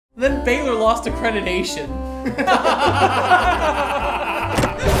Then Baylor lost accreditation.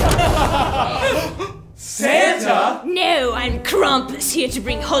 Santa? No, I'm Krampus, here to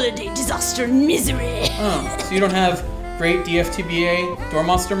bring holiday disaster and misery. Oh, so you don't have great DFTBA Door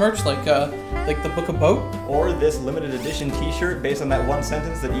Monster merch like the Book of Boat? Or this limited edition t-shirt based on that one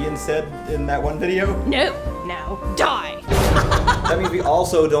sentence that Ian said in that one video? No, now die. That means we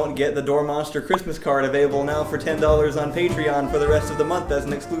also don't get the Door Monster Christmas card available now for $10 on Patreon for the rest of the month as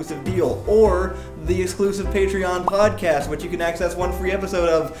an exclusive deal. Or the exclusive Patreon podcast, which you can access one free episode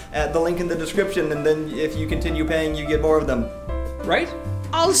of at the link in the description, and then if you continue paying, you get more of them. Right?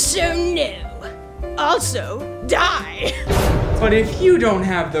 Also no. Also die. But if you don't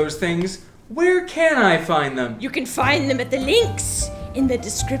have those things, where can I find them? You can find them at the links in the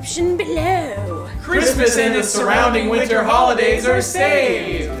description below. Christmas and the surrounding winter holidays are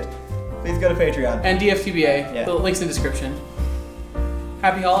saved! Please go to Patreon. And DFTBA. Yeah. The link's in the description.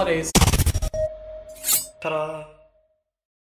 Happy holidays. Ta-da!